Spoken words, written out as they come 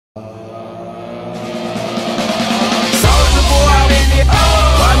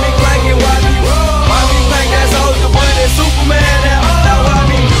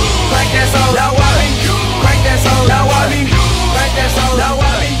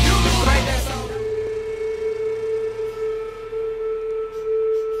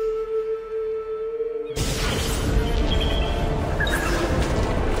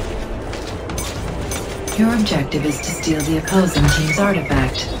Your objective is to steal the opposing team's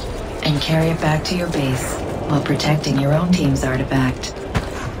artifact and carry it back to your base while protecting your own team's artifact.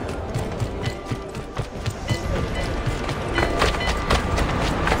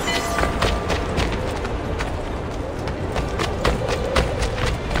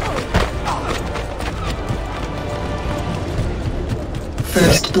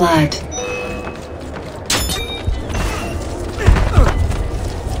 First blood.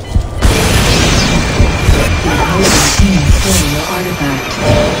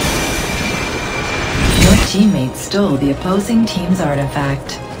 Your teammates stole the opposing team's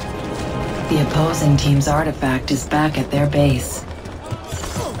artifact. The opposing team's artifact is back at their base.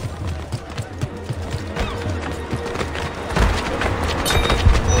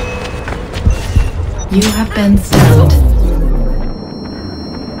 You have been stunned.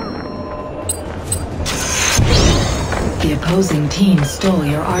 The opposing team stole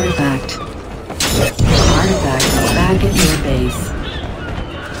your artifact. Your artifact is back at your base.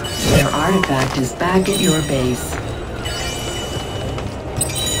 Their artifact is back at your base.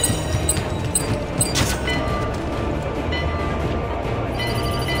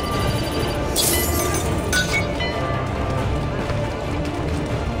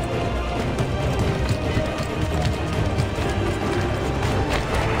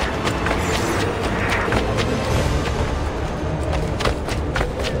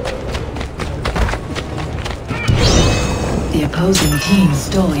 The opposing team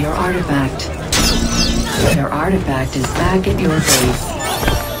stole your artifact. Their artifact is back at your base.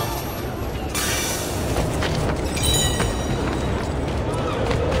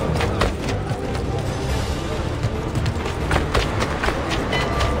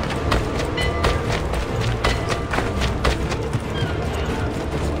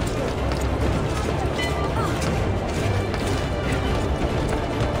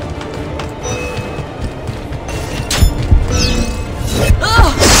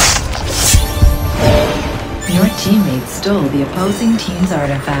 Teammates stole the opposing team's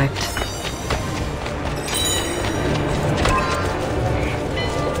artifact.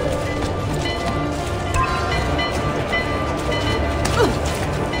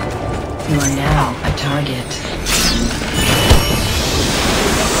 You are now a target.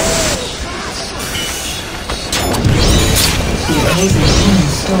 The opposing team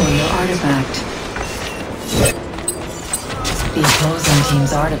stole your artifact. The opposing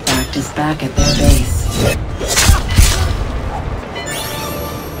team's artifact is back at their base.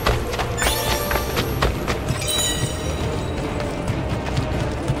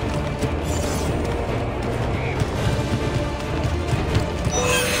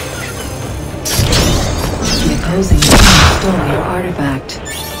 The opposing team stole your artifact.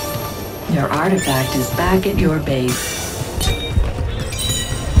 Your artifact is back at your base.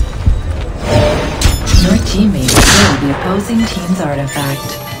 Your teammates stole the opposing team's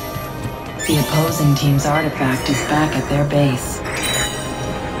artifact. The opposing team's artifact is back at their base.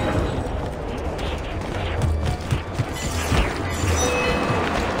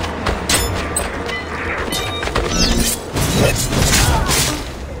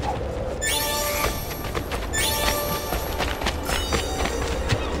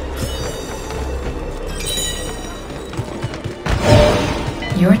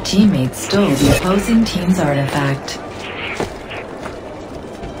 Your teammates stole the opposing team's artifact.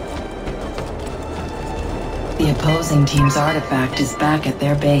 The opposing team's artifact is back at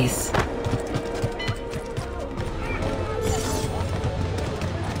their base.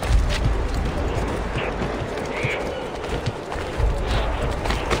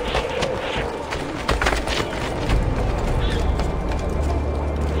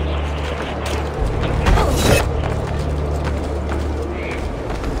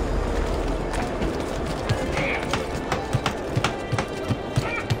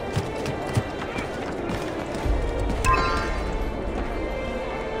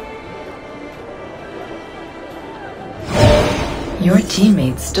 Your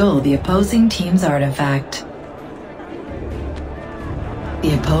teammates stole the opposing team's artifact.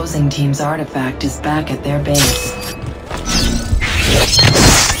 The opposing team's artifact is back at their base.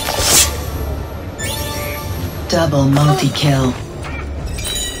 Double multi-kill.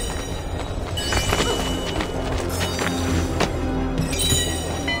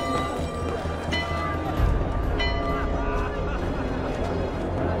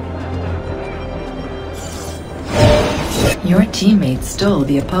 Your teammates stole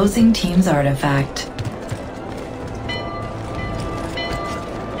the opposing team's artifact.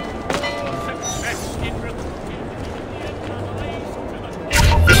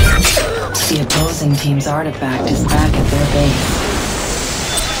 The opposing team's artifact is back at their base.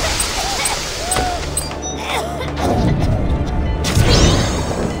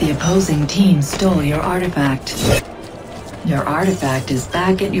 The opposing team stole your artifact. Your artifact is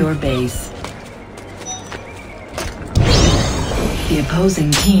back at your base. The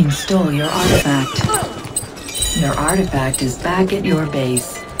opposing team stole your artifact. Your artifact is back at your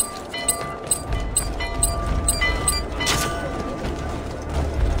base.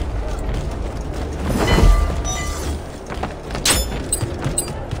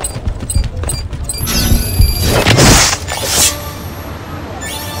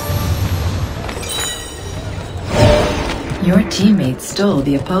 Your teammates stole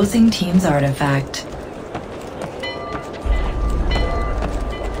the opposing team's artifact.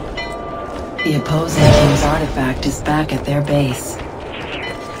 The opposing team's artifact is back at their base.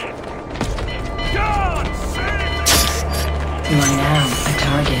 You are now a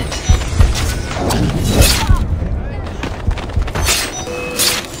target.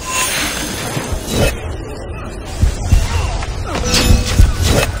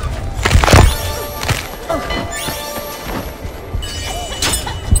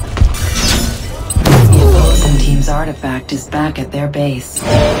 Artifact is back at their base.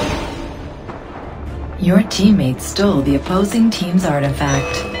 Your teammates stole the opposing team's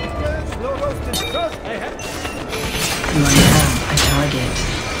artifact. You are now a target.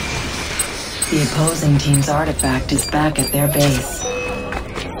 The opposing team's artifact is back at their base.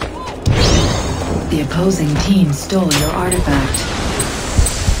 The opposing team stole your artifact.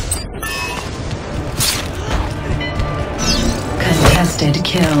 Contested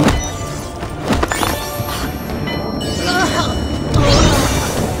kill.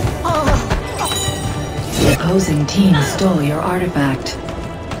 The opposing team stole your artifact.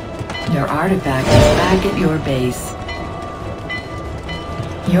 Your artifact is back at your base.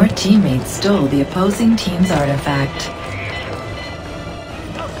 Your teammates stole the opposing team's artifact.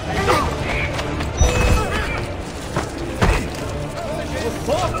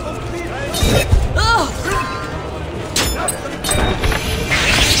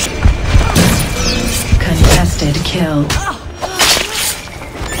 Contested kill.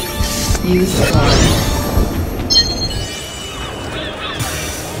 You scored.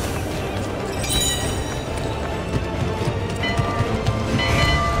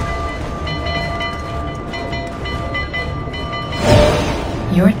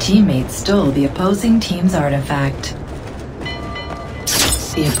 Your teammates stole the opposing team's artifact.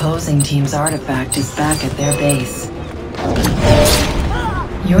 The opposing team's artifact is back at their base.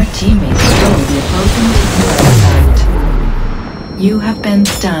 Your teammates stole the opposing team's artifact. You have been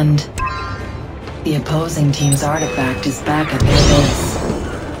stunned. The opposing team's artifact is back at their base.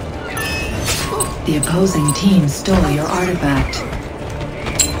 The opposing team stole your artifact.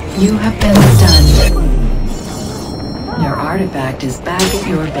 You have been stunned. Your artifact is back at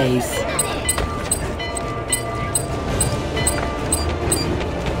your base.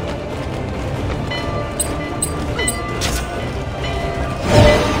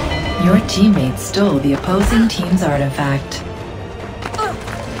 Your teammates stole the opposing team's artifact.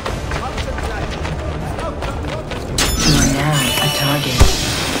 You are now a target.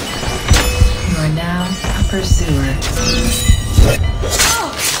 You are now a pursuer.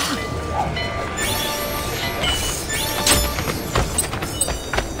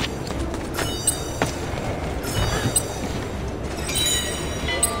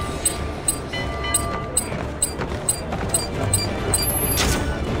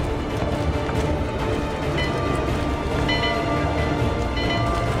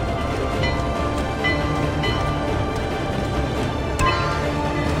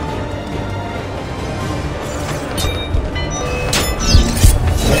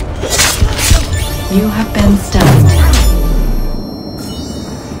 You have been stunned.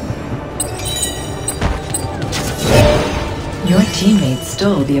 Your teammates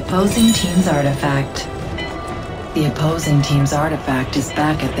stole the opposing team's artifact. The opposing team's artifact is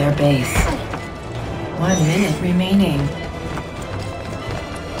back at their base. 1 minute remaining.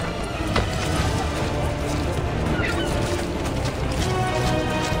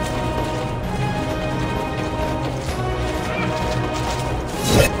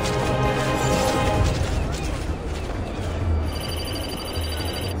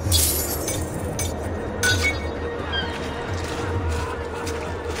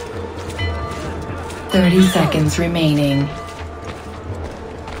 Seconds remaining.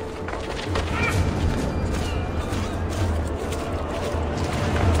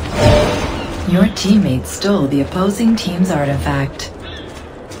 Your teammates stole the opposing team's artifact.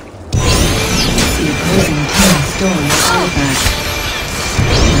 The opposing team stole your artifact.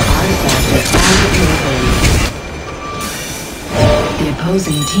 Your artifact is back at your base. The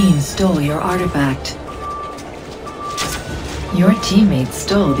opposing team stole your artifact. Your teammates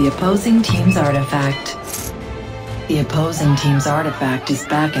stole the opposing team's artifact. The opposing team's artifact is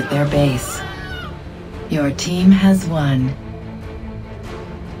back at their base. Your team has won.